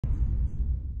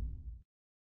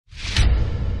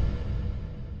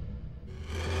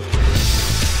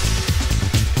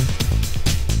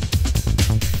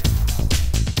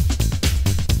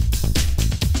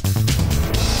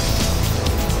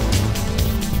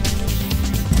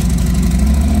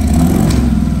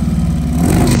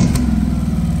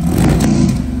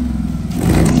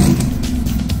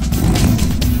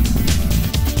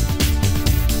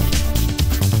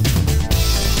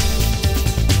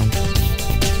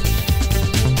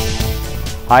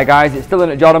Hi guys, it's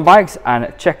Dylan at Jordan Bikes,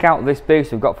 and check out this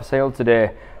beast we've got for sale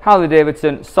today. Harley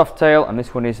Davidson Softail, and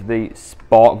this one is the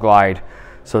Sport Glide.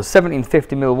 So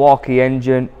 1750 Milwaukee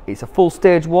engine, it's a full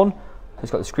stage one.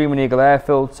 It's got the Screamin Eagle air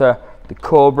filter, the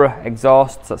Cobra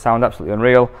exhausts that sound absolutely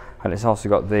unreal, and it's also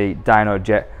got the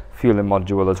Dynojet fueling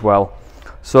module as well.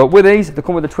 So with these, they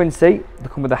come with a twin seat, they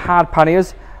come with the hard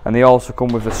panniers, and they also come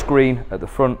with a screen at the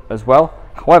front as well.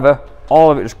 However, all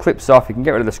of it just clips off. You can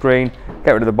get rid of the screen,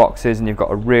 get rid of the boxes, and you've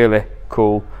got a really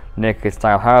cool naked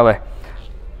style Harley.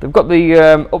 They've got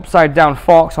the upside down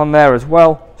forks on there as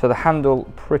well, so they handle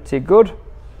pretty good.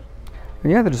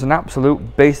 And yeah, they're just an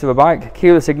absolute beast of a bike.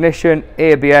 Keyless ignition,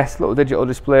 ABS, little digital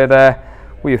display there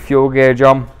with your fuel gauge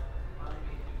on.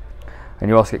 And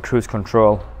you also get cruise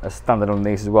control as standard on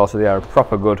these as well, so they are a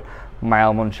proper good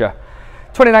mile muncher.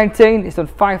 2019, it's done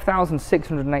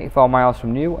 5,684 miles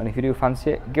from new, and if you do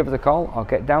fancy it, give us a call or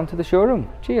get down to the showroom.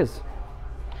 Cheers.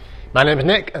 My name is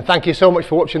Nick, and thank you so much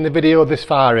for watching the video this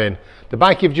far in. The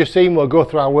bike you've just seen will go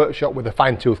through our workshop with a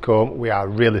fine tooth comb. We are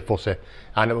really fussy,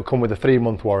 and it will come with a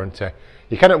 3-month warranty.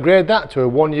 You can upgrade that to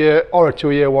a 1-year or a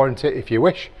 2-year warranty if you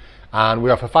wish, and we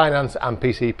offer finance and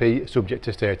PCP subject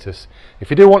to status. If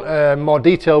you do want a more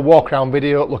detailed walk around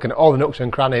video looking at all the nooks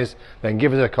and crannies, then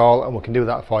give us a call and we can do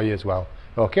that for you as well.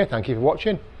 Okay, thank you for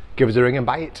watching. Give us a ring and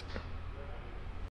buy it.